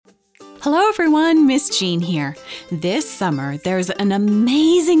Hello everyone, Miss Jean here. This summer, there's an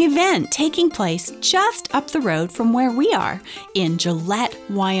amazing event taking place just up the road from where we are in Gillette,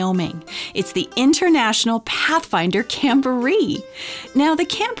 Wyoming. It's the International Pathfinder Camporee. Now, the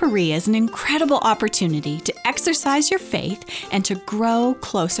Camporee is an incredible opportunity to exercise your faith and to grow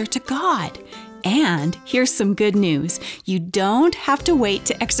closer to God. And here's some good news. You don't have to wait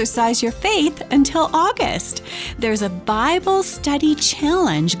to exercise your faith until August. There's a Bible study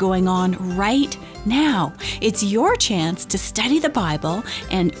challenge going on right now. It's your chance to study the Bible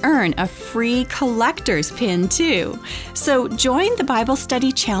and earn a free collector's pin too. So join the Bible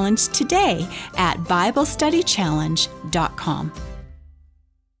Study Challenge today at BibleStudyChallenge.com.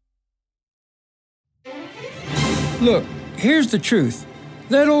 Look, here's the truth.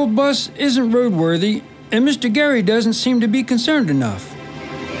 That old bus isn't roadworthy, and Mr. Gary doesn't seem to be concerned enough.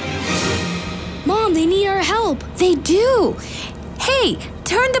 Mom, they need our help. They do. Hey,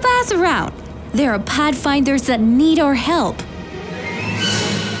 turn the bus around. There are Pathfinders that need our help.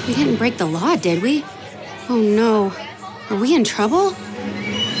 We didn't break the law, did we? Oh no. Are we in trouble?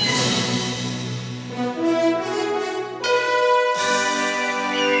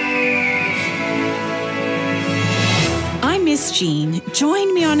 Miss Jean,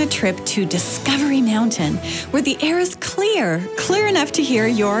 join me on a trip to Discovery Mountain, where the air is clear enough to hear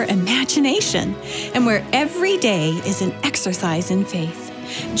your imagination, and where every day is an exercise in faith.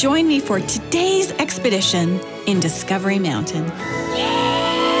 Join me for today's expedition in Discovery Mountain.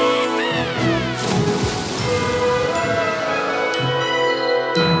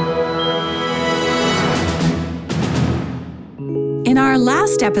 In our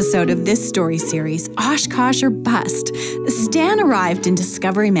last episode of this story series, Oshkosh or Bust, Stan arrived in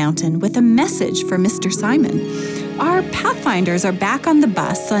Discovery Mountain with a message for Mr. Simon. Our Pathfinders are back on the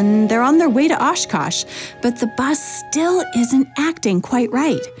bus and they're on their way to Oshkosh, but the bus still isn't acting quite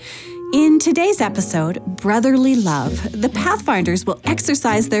right. In today's episode, Brotherly Love, the Pathfinders will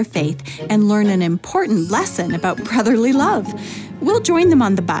exercise their faith and learn an important lesson about brotherly love. We'll join them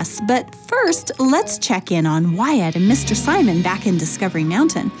on the bus, but first, let's check in on Wyatt and Mr. Simon back in Discovery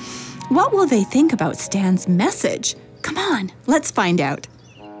Mountain. What will they think about Stan's message? Come on, let's find out.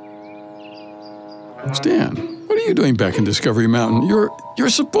 Stan, what are you doing back in Discovery Mountain? You're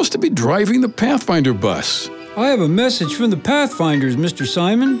supposed to be driving the Pathfinder bus. I have a message from the Pathfinders, Mr.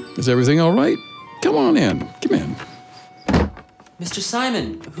 Simon. Is everything all right? Come on in. Come in. Mr.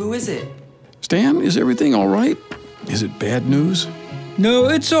 Simon, who is it? Stan, is everything all right? Is it bad news? No,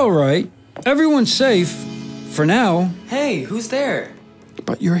 it's all right. Everyone's safe. For now. Hey, who's there?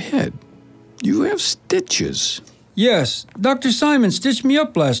 But your head. You have stitches. Yes, Dr. Simon stitched me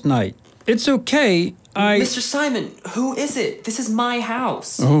up last night. It's okay. Mr. Simon, who is it? This is my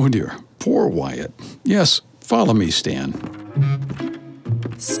house. Oh, dear. Poor Wyatt. Yes, follow me, Stan.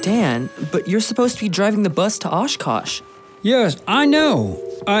 Stan, but you're supposed to be driving the bus to Oshkosh. Yes, I know.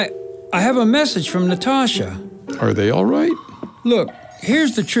 I have a message from Natasha. Are they all right? Look,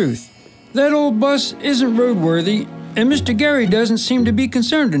 here's the truth. That old bus isn't roadworthy, and Mr. Gary doesn't seem to be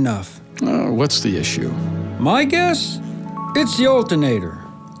concerned enough. What's the issue? My guess? It's the alternator.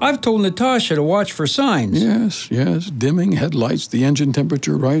 I've told Natasha to watch for signs. Yes. Dimming headlights, the engine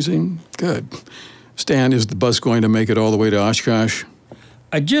temperature rising. Good. Stan, is the bus going to make it all the way to Oshkosh?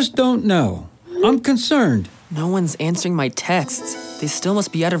 I just don't know. I'm concerned. No one's answering my texts. They still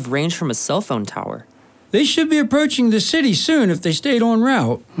must be out of range from a cell phone tower. They should be approaching the city soon if they stayed en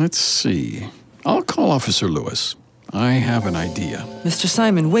route. Let's see. I'll call Officer Lewis. I have an idea. Mr.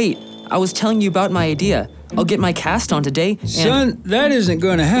 Simon, wait. I was telling you about my idea. I'll get my cast on today and... Son, that isn't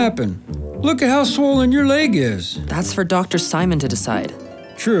going to happen. Look at how swollen your leg is. That's for Dr. Simon to decide.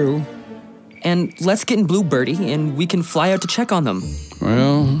 True. And let's get in Bluebirdie and we can fly out to check on them.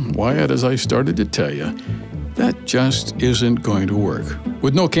 Well, Wyatt, as I started to tell you, that just isn't going to work.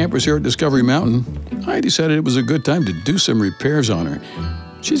 With no campers here at Discovery Mountain, I decided it was a good time to do some repairs on her.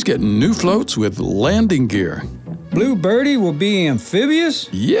 She's getting new floats with landing gear. Bluebirdie will be amphibious?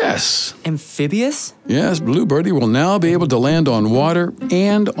 Yes. Amphibious? Yes, Bluebirdie will now be able to land on water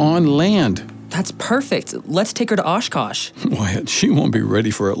and on land. That's perfect. Let's take her to Oshkosh. Wyatt, she won't be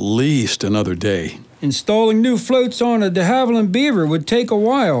ready for at least another day. Installing new floats on a de Havilland Beaver would take a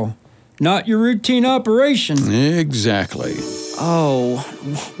while. Not your routine operation. Exactly. Oh,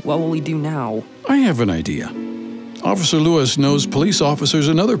 what will we do now? I have an idea. Officer Lewis knows police officers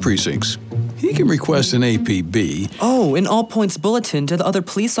in other precincts. He can request an APB. Oh, an all-points bulletin to the other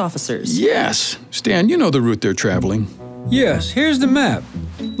police officers. Yes. Stan, you know the route they're traveling. Yes, here's the map.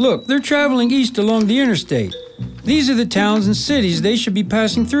 Look, they're traveling east along the interstate. These are the towns and cities they should be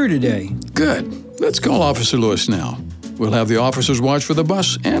passing through today. Good. Let's call Officer Lewis now. We'll have the officers watch for the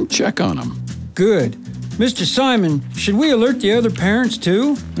bus and check on them. Good. Mr. Simon, should we alert the other parents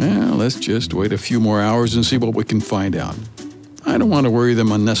too? Well, let's just wait a few more hours and see what we can find out. I don't want to worry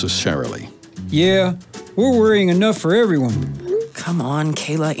them unnecessarily. Yeah, we're worrying enough for everyone. Come on,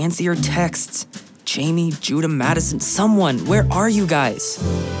 Kayla, answer your texts. Jamie, Judah, Madison, someone, where are you guys?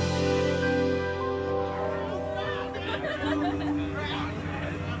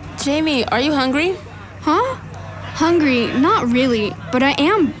 Jamie, are you hungry? Huh? Hungry? Not really, but I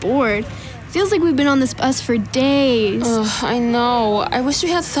am bored. Feels like we've been on this bus for days. Ugh, I know. I wish we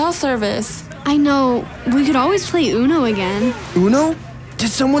had cell service. I know. We could always play Uno again. Uno? Did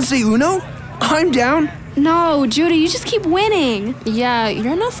someone say Uno? I'm down. No, Judah, you just keep winning. Yeah,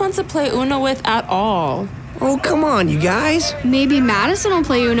 you're not fun to play Uno with at all. Oh, come on, you guys. Maybe Madison will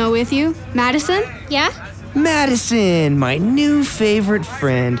play Uno with you. Madison? Yeah? Madison, my new favorite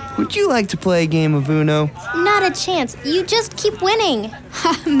friend. Would you like to play a game of Uno? Not a chance. You just keep winning.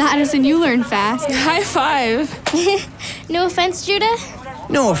 Madison, you learn fast. High five. No offense, Judah?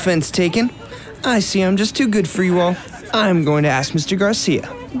 No offense taken. I see I'm just too good for you all. I'm going to ask Mr.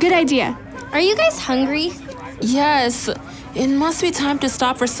 Garcia. Good idea. Are you guys hungry? Yes, it must be time to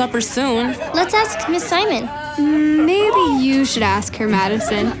stop for supper soon. Let's ask Miss Simon. Maybe you should ask her,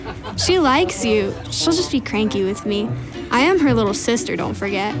 Madison. She likes you. She'll just be cranky with me. I am her little sister, don't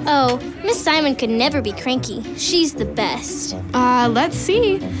forget. Oh, Miss Simon could never be cranky. She's the best. Let's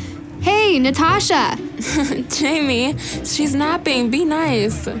see. Hey, Natasha. Jamie, she's napping. Be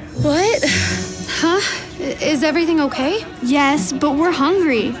nice. What? Huh? Is everything okay? Yes, but we're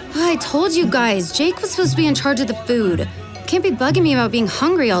hungry. I told you guys, Jake was supposed to be in charge of the food. Can't be bugging me about being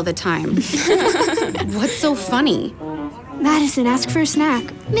hungry all the time. What's so funny? Madison, ask for a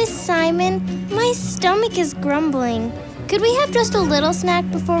snack. Miss Simon, my stomach is grumbling. Could we have just a little snack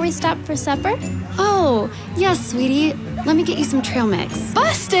before we stop for supper? Oh, yes, sweetie. Let me get you some trail mix.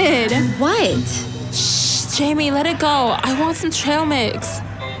 Busted! What? Shh, Jamie, let it go. I want some trail mix.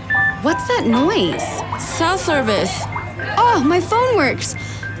 What's that noise? Cell service. Oh, my phone works.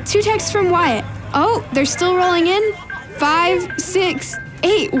 2 texts from Wyatt. Oh, they're still rolling in. 5, 6,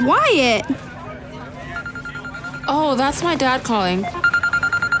 8. Wyatt! Oh, that's my dad calling.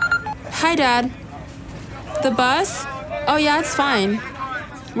 Hi, Dad. The bus? Oh, yeah, it's fine.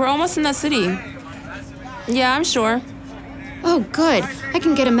 We're almost in the city. Yeah, I'm sure. Oh, good. I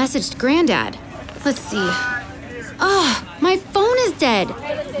can get a message to Granddad. Let's see. My phone is dead.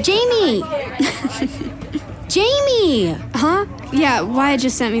 Jamie! Jamie! Huh? Yeah, Wyatt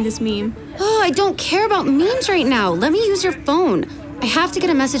just sent me this meme. Oh, I don't care about memes right now. Let me use your phone. I have to get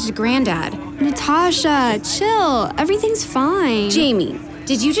a message to Granddad. Natasha, chill. Everything's fine. Jamie,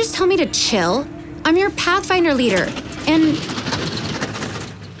 did you just tell me to chill? I'm your Pathfinder leader, and...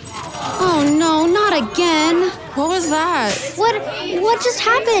 Oh no, not again. What was that? What just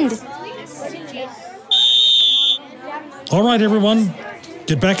happened? All right, everyone.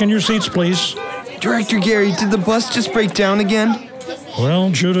 Get back in your seats, please. Director Gary, did the bus just break down again?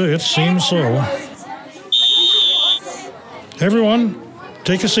 Well, Judah, it seems so. Everyone,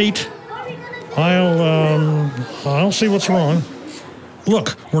 take a seat. I'll see what's wrong.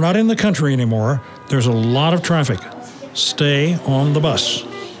 Look, we're not in the country anymore. There's a lot of traffic. Stay on the bus.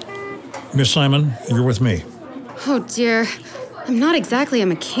 Miss Simon, you're with me. Oh dear, I'm not exactly a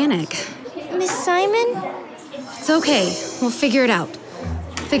mechanic. Miss Simon? It's okay, we'll figure it out.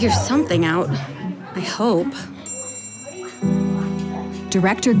 Figure something out, I hope.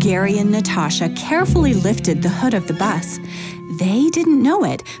 Director Gary and Natasha carefully lifted the hood of the bus. They didn't know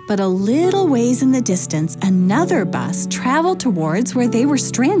it, but a little ways in the distance, another bus traveled towards where they were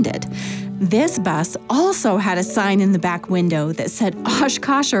stranded. This bus also had a sign in the back window that said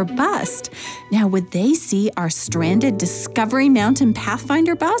Oshkosh or bust. Now, would they see our stranded Discovery Mountain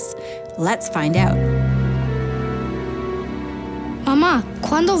Pathfinder bus? Let's find out. Mamá,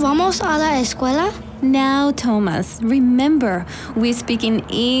 ¿cuándo vamos a la escuela? Now, Thomas, remember, we speak in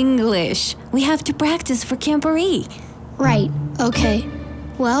English. We have to practice for Camporee. Right, okay.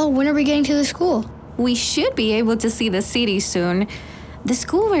 Well, when are we getting to the school? We should be able to see the city soon. The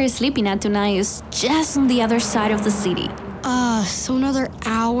school we're sleeping at tonight is just on the other side of the city. So another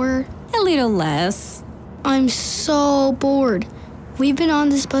hour? A little less. I'm so bored. We've been on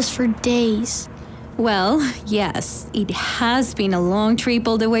this bus for days. Well, yes, it has been a long trip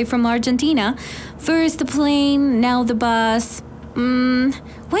all the way from Argentina. First the plane, now the bus.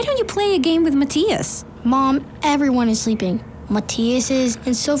 Why don't you play a game with Matthias? Mom, everyone is sleeping. Matthias is,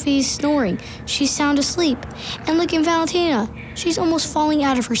 and Sophie is snoring. She's sound asleep. And look at Valentina. She's almost falling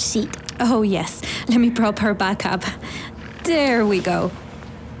out of her seat. Oh, yes. Let me prop her back up. There we go.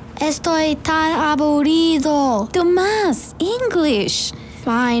 Estoy tan aburrido. Tomás, English.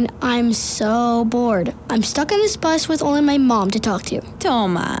 Fine, I'm so bored. I'm stuck in this bus with only my mom to talk to.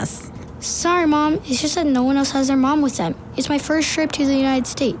 Tomás. Sorry, Mom. It's just that no one else has their mom with them. It's my first trip to the United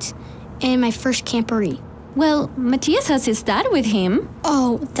States. And my first camporee. Well, Matthias has his dad with him.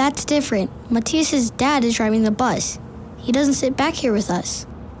 Oh, that's different. Matthias's dad is driving the bus. He doesn't sit back here with us.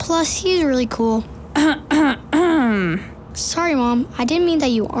 Plus, he's really cool. Sorry, Mom. I didn't mean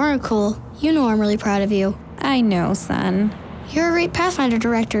that you aren't cool. You know I'm really proud of you. I know, son. You're a great Pathfinder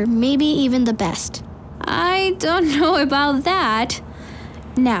director, maybe even the best. I don't know about that.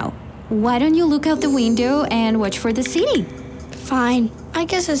 Now, why don't you look out the window and watch for the city? Fine. I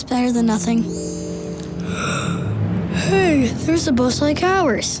guess it's better than nothing. Hey, there's a bus like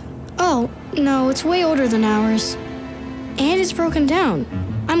ours. Oh, no, it's way older than ours. And it's broken down.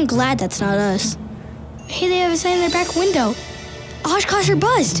 I'm glad that's not us. Hey, they have a sign in their back window. Oshkosh or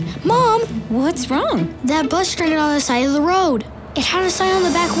bust! Mom! What's wrong? That bus stranded on the side of the road. It had a sign on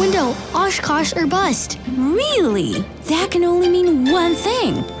the back window, Oshkosh or bust. Really? That can only mean one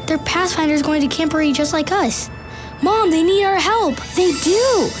thing. They're Pathfinders going to camporee just like us. Mom, they need our help. They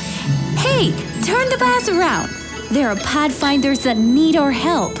do. Hey, turn the bus around. There are Pathfinders that need our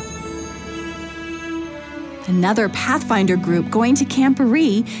help. Another Pathfinder group going to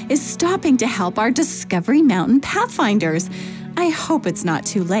Camporee is stopping to help our Discovery Mountain Pathfinders. I hope it's not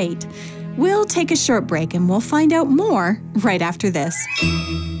too late. We'll take a short break and we'll find out more right after this.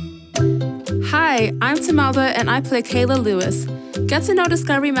 Hi, I'm Tamalda and I play Kayla Lewis. Get to know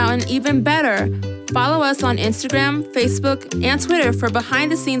Discovery Mountain even better. Follow us on Instagram, Facebook, and Twitter for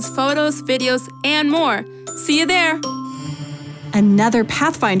behind-the-scenes photos, videos, and more. See you there! Another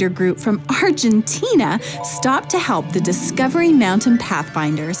Pathfinder group from Argentina stopped to help the Discovery Mountain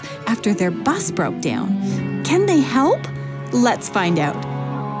Pathfinders after their bus broke down. Can they help? Let's find out.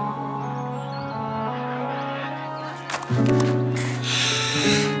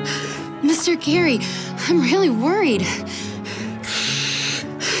 Mr. Gary, I'm really worried.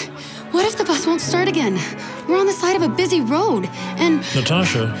 What if the bus won't start again? We're on the side of a busy road, and...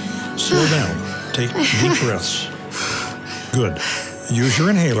 Natasha, slow down. Take deep breaths. Good. Use your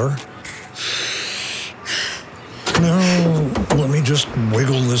inhaler. Now, let me just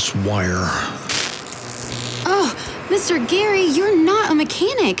wiggle this wire. Oh, Mr. Gary, you're not a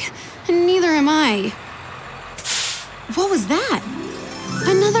mechanic, and neither am I. What was that?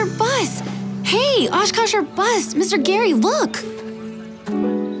 Another bus. Hey, Oshkosh or bust. Mr. Gary, look.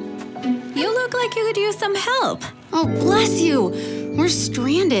 You look like you could use some help. Oh, bless you. We're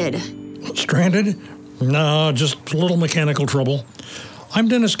stranded. Stranded? No, just a little mechanical trouble. I'm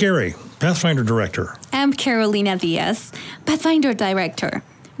Dennis Gary, Pathfinder Director. I'm Carolina Diaz, Pathfinder Director.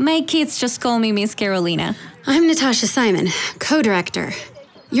 My kids just call me Miss Carolina. I'm Natasha Simon, Co-Director.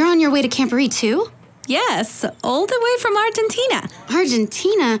 You're on your way to Camporee too? Yes, all the way from Argentina.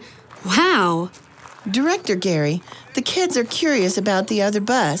 Argentina? Wow. Director Gary, the kids are curious about the other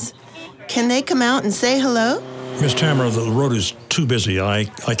bus. Can they come out and say hello? Miss Tamara, the road is too busy. I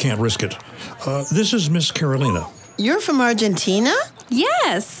can't risk it. This is Miss Carolina. You're from Argentina?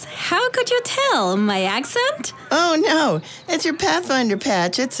 Yes. How could you tell? My accent? Oh, no. It's your Pathfinder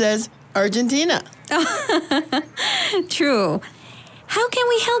patch. It says Argentina. True. How can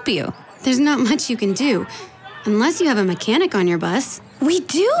we help you? There's not much you can do, unless you have a mechanic on your bus. We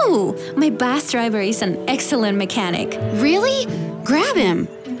do. My bus driver is an excellent mechanic. Really? Grab him.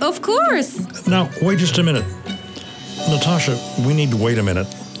 Of course. Now, wait just a minute. Natasha, we need to wait a minute.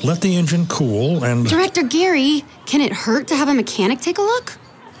 Let the engine cool and... Director Gary, can it hurt to have a mechanic take a look?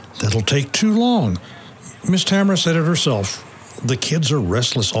 That'll take too long. Miss Tamara said it herself. The kids are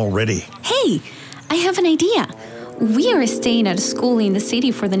restless already. Hey, I have an idea. We are staying at a school in the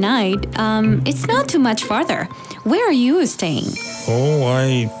city for the night. It's not too much farther. Where are you staying? Oh,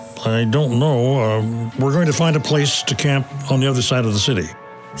 I don't know. We're going to find a place to camp on the other side of the city.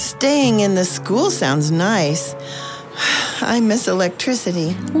 Staying in the school sounds nice. I miss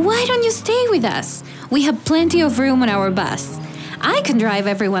electricity. Why don't you stay with us? We have plenty of room on our bus. I can drive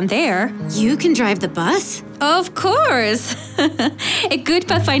everyone there. You can drive the bus? Of course. A good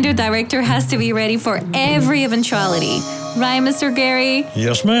Pathfinder director has to be ready for every eventuality. Right, Mr. Gary?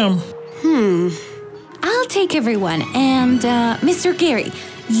 Yes, ma'am. I'll take everyone. And, Mr. Gary,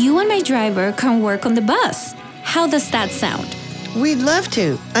 you and my driver can work on the bus. How does that sound? We'd love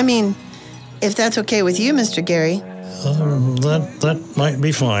to. I mean, if that's okay with you, Mr. Gary. That might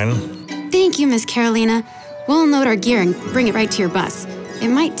be fine. Thank you, Miss Carolina. We'll unload our gear and bring it right to your bus. It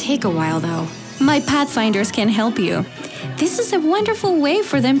might take a while, though. My Pathfinders can help you. This is a wonderful way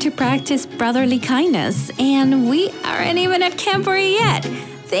for them to practice brotherly kindness, and we aren't even at Camporee yet.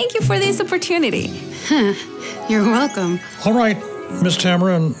 Thank you for this opportunity. You're welcome. All right, Miss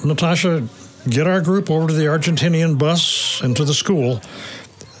Tamara and Natasha, get our group over to the Argentinian bus and to the school.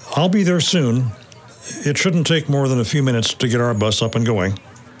 I'll be there soon. It shouldn't take more than a few minutes to get our bus up and going.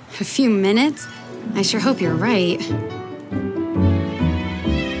 A few minutes? I sure hope you're right.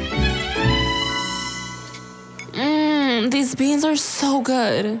 These beans are so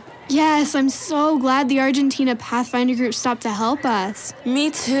good. Yes, I'm so glad the Argentina Pathfinder group stopped to help us.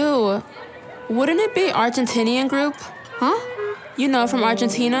 Me too. Wouldn't it be Argentinian group? Huh? You know, from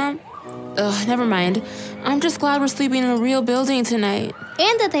Argentina? Ugh, never mind. I'm just glad we're sleeping in a real building tonight.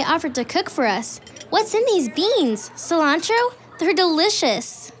 And that they offered to cook for us. What's in these beans? Cilantro? They're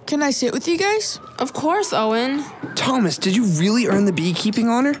delicious. Can I sit with you guys? Of course, Owen. Thomas, did you really earn the beekeeping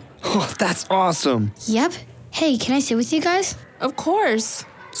honor? Oh, that's awesome. Yep. Hey, can I sit with you guys? Of course.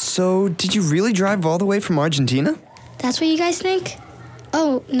 So, did you really drive all the way from Argentina? That's what you guys think?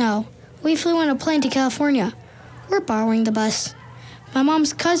 Oh, no. We flew on a plane to California. We're borrowing the bus. My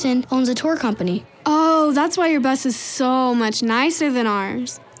mom's cousin owns a tour company. Oh, that's why your bus is so much nicer than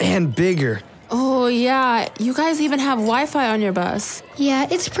ours. And bigger. Oh, yeah. You guys even have Wi-Fi on your bus. Yeah,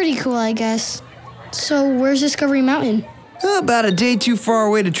 it's pretty cool, I guess. So, where's Discovery Mountain? About a day too far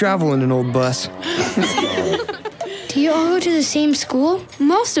away to travel in an old bus. Do you all go to the same school?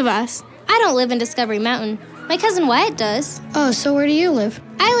 Most of us. I don't live in Discovery Mountain. My cousin Wyatt does. Oh, so where do you live?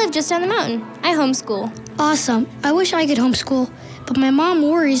 I live just down the mountain. I homeschool. Awesome. I wish I could homeschool, but my mom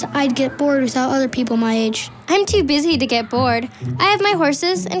worries I'd get bored without other people my age. I'm too busy to get bored. I have my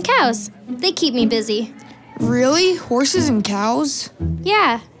horses and cows. They keep me busy. Really? Horses and cows?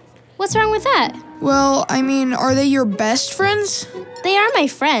 Yeah. What's wrong with that? Well, I mean, are they your best friends? They are my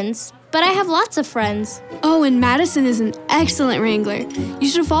friends, but I have lots of friends. Oh, and Madison is an excellent wrangler. You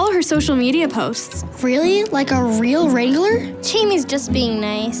should follow her social media posts. Really? Like a real wrangler? Jamie's just being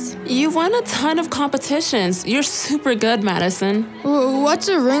nice. You've won a ton of competitions. You're super good, Madison. What's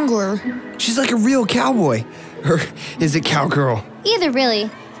a wrangler? She's like a real cowboy. Or is it cowgirl? Either really,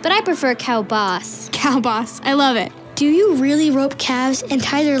 but I prefer cow boss. Cow boss. I love it. Do you really rope calves and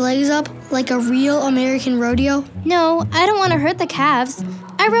tie their legs up like a real American rodeo? No, I don't want to hurt the calves.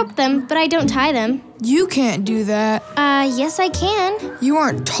 I rope them, but I don't tie them. You can't do that. Yes I can. You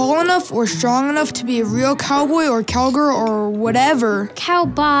aren't tall enough or strong enough to be a real cowboy or cowgirl or whatever. Cow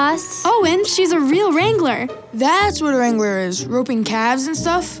boss. Owen, she's a real wrangler. That's what a wrangler is, roping calves and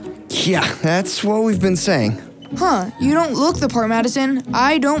stuff? Yeah, that's what we've been saying. Huh, you don't look the part, Madison.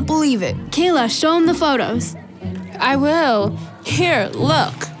 I don't believe it. Kayla, show him the photos. I will. Here,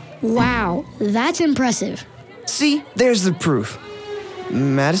 look. Wow, that's impressive. See, there's the proof.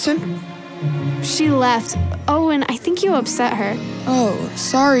 Madison? She left. Owen, I think you upset her. Oh,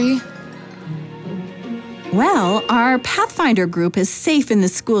 sorry. Well, our Pathfinder group is safe in the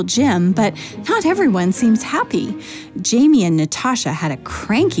school gym, but not everyone seems happy. Jamie and Natasha had a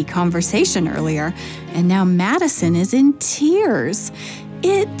cranky conversation earlier, and now Madison is in tears.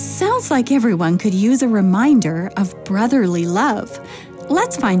 It sounds like everyone could use a reminder of brotherly love.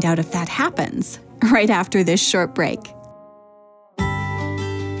 Let's find out if that happens right after this short break.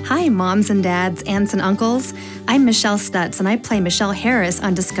 Hi, moms and dads, aunts and uncles. I'm Michelle Stutz, and I play Michelle Harris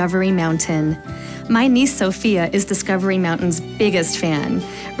on Discovery Mountain. My niece Sophia is Discovery Mountain's biggest fan.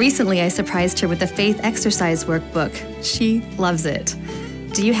 Recently, I surprised her with a faith exercise workbook. She loves it.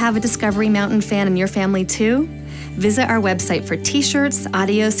 Do you have a Discovery Mountain fan in your family too? Visit our website for t-shirts,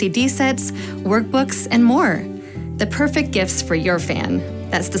 audio CD sets, workbooks, and more. The perfect gifts for your fan.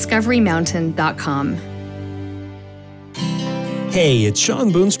 That's discoverymountain.com. Hey, it's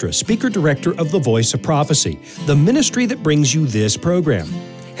Sean Boonstra, Speaker Director of the Voice of Prophecy, the ministry that brings you this program.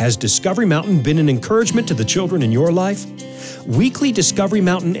 Has Discovery Mountain been an encouragement to the children in your life? Weekly Discovery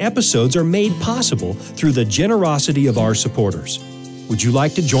Mountain episodes are made possible through the generosity of our supporters. Would you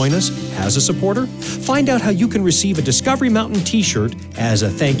like to join us as a supporter? Find out how you can receive a Discovery Mountain t-shirt as a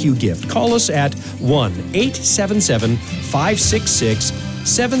thank you gift. Call us at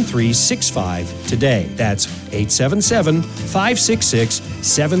 1-877-566-7365 today. That's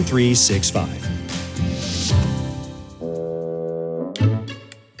 877-566-7365.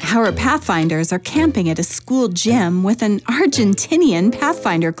 Our Pathfinders are camping at a school gym with an Argentinian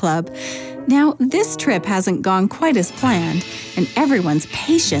Pathfinder club. Now, this trip hasn't gone quite as planned, and everyone's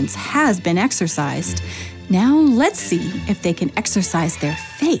patience has been exercised. Now, let's see if they can exercise their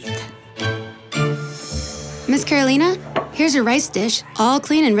faith. Miss Carolina, here's your rice dish, all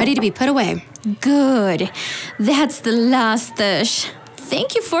clean and ready to be put away. Good. That's the last dish.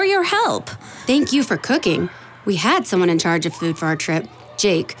 Thank you for your help. Thank you for cooking. We had someone in charge of food for our trip,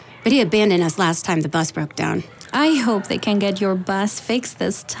 Jake, but he abandoned us last time the bus broke down. I hope they can get your bus fixed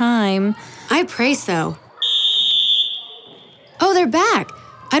this time. I pray so. Oh, they're back.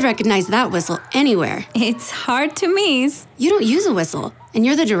 I'd recognize that whistle anywhere. It's hard to miss. You don't use a whistle, and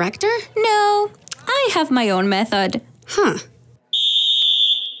you're the director? No, I have my own method. Huh.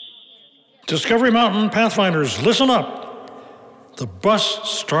 Discovery Mountain Pathfinders, listen up. The bus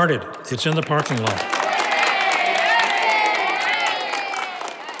started. It's in the parking lot.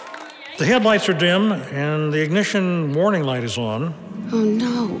 The headlights are dim, and the ignition warning light is on. Oh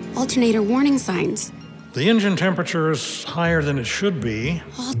no, alternator warning signs. The engine temperature is higher than it should be.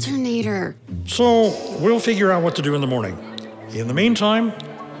 Alternator. So we'll figure out what to do in the morning. In the meantime,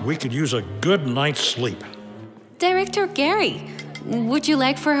 we could use a good night's sleep. Director Gary, would you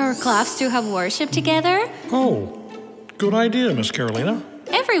like for our class to have worship together? Oh, good idea, Miss Carolina.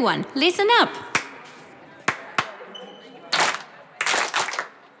 Everyone, listen up.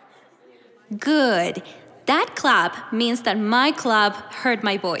 Good. That clap means that my club heard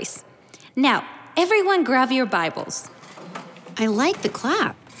my voice. Now, everyone grab your Bibles. I like the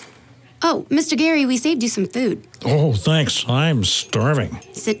clap. Oh, Mr. Gary, we saved you some food. Oh, thanks. I'm starving.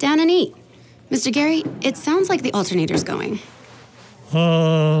 Sit down and eat. Mr. Gary, it sounds like the alternator's going.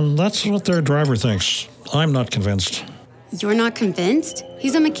 That's what their driver thinks. I'm not convinced. You're not convinced?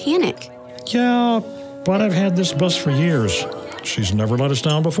 He's a mechanic. Yeah, but I've had this bus for years. She's never let us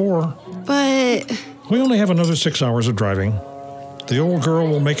down before. But... We only have another 6 hours of driving. The old girl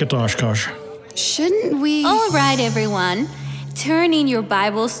will make it to Oshkosh. Shouldn't we... All right, everyone. Turn in your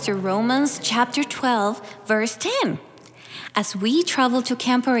Bibles to Romans chapter 12, verse 10. As we travel to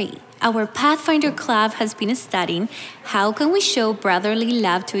Camporee, our Pathfinder Club has been studying how can we show brotherly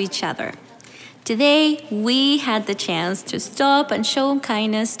love to each other. Today, we had the chance to stop and show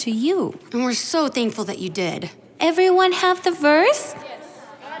kindness to you. And we're so thankful that you did. Everyone have the verse?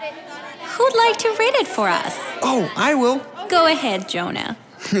 Who'd like to read it for us? Oh, I will. Go ahead, Jonah.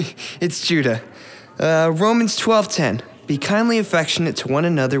 It's Judah. Romans 12:10. Be kindly affectionate to one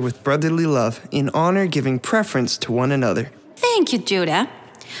another with brotherly love, in honor giving preference to one another. Thank you, Judah.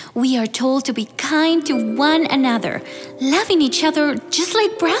 We are told to be kind to one another, loving each other just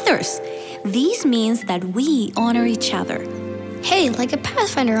like brothers. This means that we honor each other. Hey, like a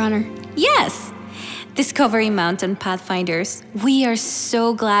Pathfinder honor. Yes. Discovery Mountain Pathfinders, we are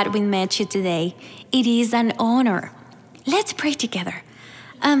so glad we met you today. It is an honor. Let's pray together.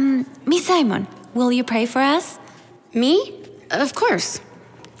 Miss Simon, will you pray for us? Me? Of course.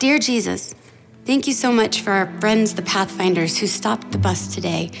 Dear Jesus, thank you so much for our friends, the Pathfinders, who stopped the bus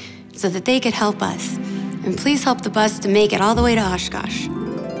today so that they could help us. And please help the bus to make it all the way to Oshkosh.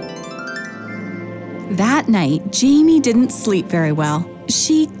 That night, Jamie didn't sleep very well.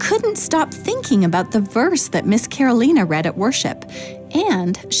 She couldn't stop thinking about the verse that Miss Carolina read at worship.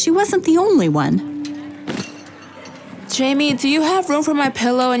 And she wasn't the only one. Jamie, do you have room for my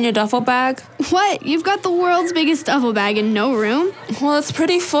pillow in your duffel bag? What? You've got the world's biggest duffel bag and no room? Well, it's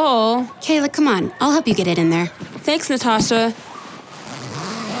pretty full. Kayla, come on. I'll help you get it in there. Thanks, Natasha.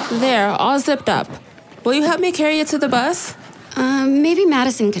 There, all zipped up. Will you help me carry it to the bus? Maybe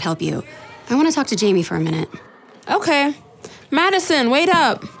Madison could help you. I want to talk to Jamie for a minute. Okay. Madison, wait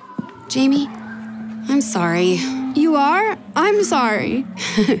up. Jamie, I'm sorry. You are? I'm sorry.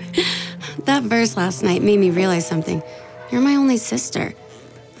 That verse last night made me realize something. You're my only sister.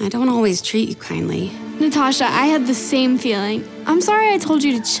 I don't always treat you kindly. Natasha, I had the same feeling. I'm sorry I told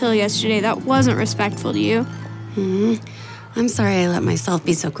you to chill yesterday. That wasn't respectful to you. I'm sorry I let myself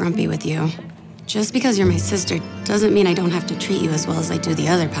be so grumpy with you. Just because you're my sister doesn't mean I don't have to treat you as well as I do the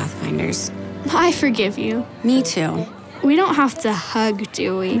other Pathfinders. I forgive you. Me too. We don't have to hug,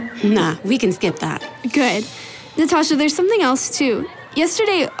 do we? Nah, we can skip that. Good. Natasha, there's something else too.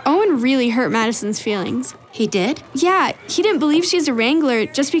 Yesterday, Owen really hurt Madison's feelings. He did? Yeah, he didn't believe she's a wrangler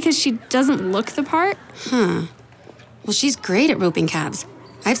just because she doesn't look the part. Huh. Well, she's great at roping calves.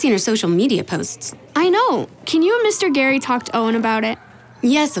 I've seen her social media posts. I know. Can you and Mr. Gary talk to Owen about it?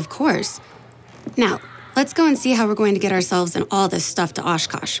 Yes, of course. Now, let's go and see how we're going to get ourselves and all this stuff to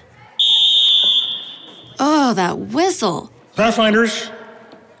Oshkosh. Oh, that whistle. Pathfinders,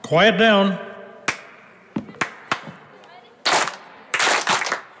 quiet down.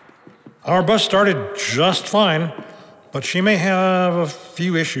 Our bus started just fine, but she may have a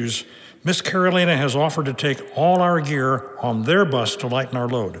few issues. Miss Carolina has offered to take all our gear on their bus to lighten our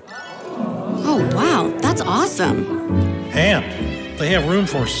load. Oh, wow, that's awesome. And they have room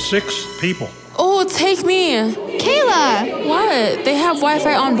for 6 people. Oh, take me. Kayla! What? They have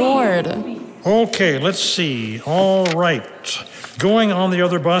Wi-Fi on board. Okay, let's see. All right. Going on the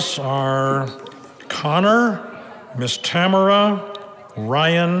other bus are Connor, Miss Tamara,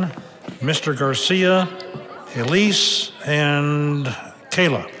 Ryan, Mr. Garcia, Elise and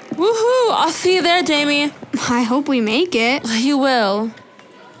Kayla. Woohoo! I'll see you there, Jamie. I hope we make it. You will.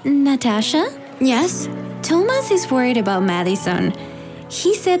 Natasha? Yes? Thomas is worried about Madison.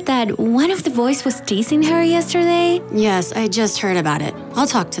 He said that one of the boys was teasing her yesterday. Yes, I just heard about it. I'll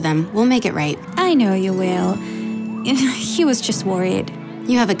talk to them. We'll make it right. I know you will. He was just worried.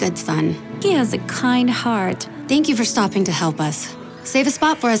 You have a good son. He has a kind heart. Thank you for stopping to help us. Save a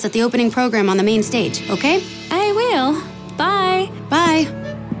spot for us at the opening program on the main stage, okay? I will. Bye. Bye.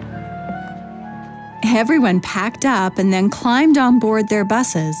 Everyone packed up and then climbed on board their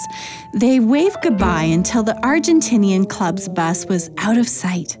buses. They waved goodbye until the Argentinian Club's bus was out of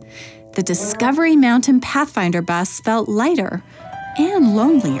sight. The Discovery Mountain Pathfinder bus felt lighter and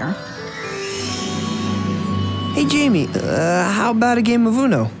lonelier. Hey, Jamie, how about a game of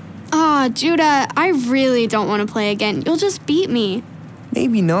Uno? Aw, Judah, I really don't want to play again. You'll just beat me.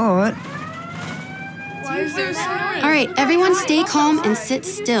 Maybe not. All right, everyone stay calm and sit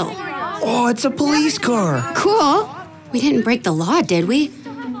still. Oh, it's a police car. Cool. We didn't break the law, did we?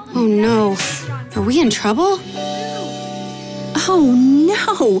 Oh, no. Are we in trouble? Oh,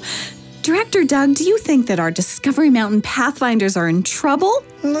 no. Director Doug, do you think that our Discovery Mountain Pathfinders are in trouble?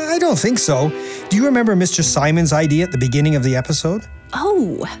 I don't think so. Do you remember Mr. Simon's idea at the beginning of the episode?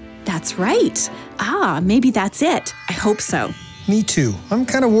 Oh, that's right. Maybe that's it. I hope so. Me too. I'm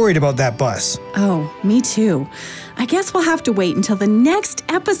kind of worried about that bus. Oh, me too. I guess we'll have to wait until the next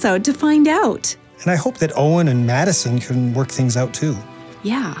episode to find out. And I hope that Owen and Madison can work things out too.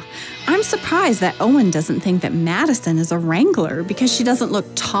 Yeah, I'm surprised that Owen doesn't think that Madison is a wrangler because she doesn't look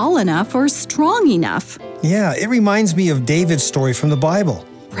tall enough or strong enough. Yeah, it reminds me of David's story from the Bible.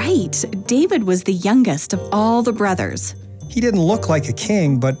 Right. David was the youngest of all the brothers. He didn't look like a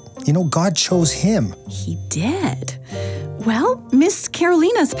king, but, God chose him. He did. Well, Miss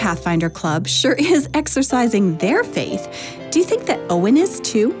Carolina's Pathfinder Club sure is exercising their faith. Do you think that Owen is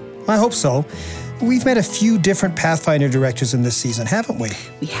too? I hope so. We've met a few different Pathfinder directors in this season, haven't we?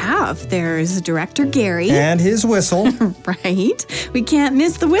 We have. There's Director Gary. And his whistle. Right. We can't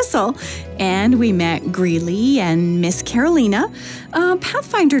miss the whistle. And we met Greeley and Miss Carolina.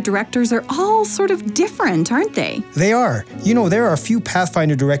 Pathfinder directors are all sort of different, aren't they? They are. There are a few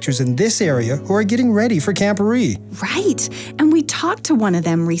Pathfinder directors in this area who are getting ready for Camporee. Right. And we talked to one of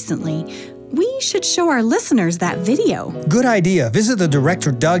them recently. We should show our listeners that video. Good idea. Visit the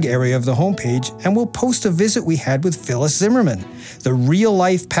Director Doug area of the homepage and we'll post a visit we had with Phyllis Zimmerman, the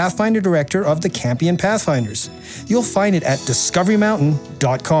real-life Pathfinder director of the Campion Pathfinders. You'll find it at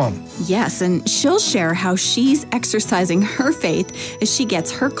discoverymountain.com. Yes, and she'll share how she's exercising her faith as she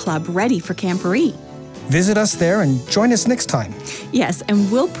gets her club ready for Camporee. Visit us there and join us next time. Yes, and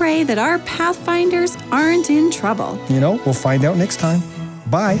we'll pray that our Pathfinders aren't in trouble. We'll find out next time.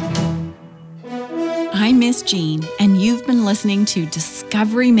 Bye. I'm Miss Jean, and you've been listening to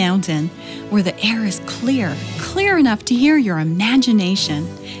Discovery Mountain, where the air is clear enough to hear your imagination,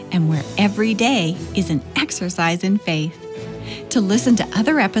 and where every day is an exercise in faith. To listen to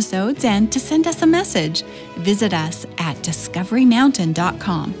other episodes and to send us a message, visit us at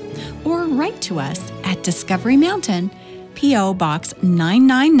discoverymountain.com or write to us at Discovery Mountain, P.O. Box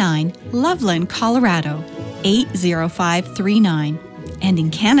 999, Loveland, Colorado, 80539. And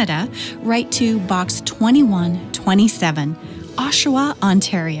in Canada, write to Box 2127, Oshawa,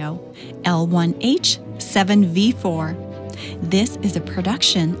 Ontario, L1H7V4. This is a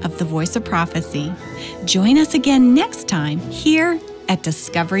production of The Voice of Prophecy. Join us again next time here at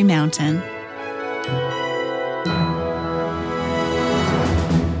Discovery Mountain.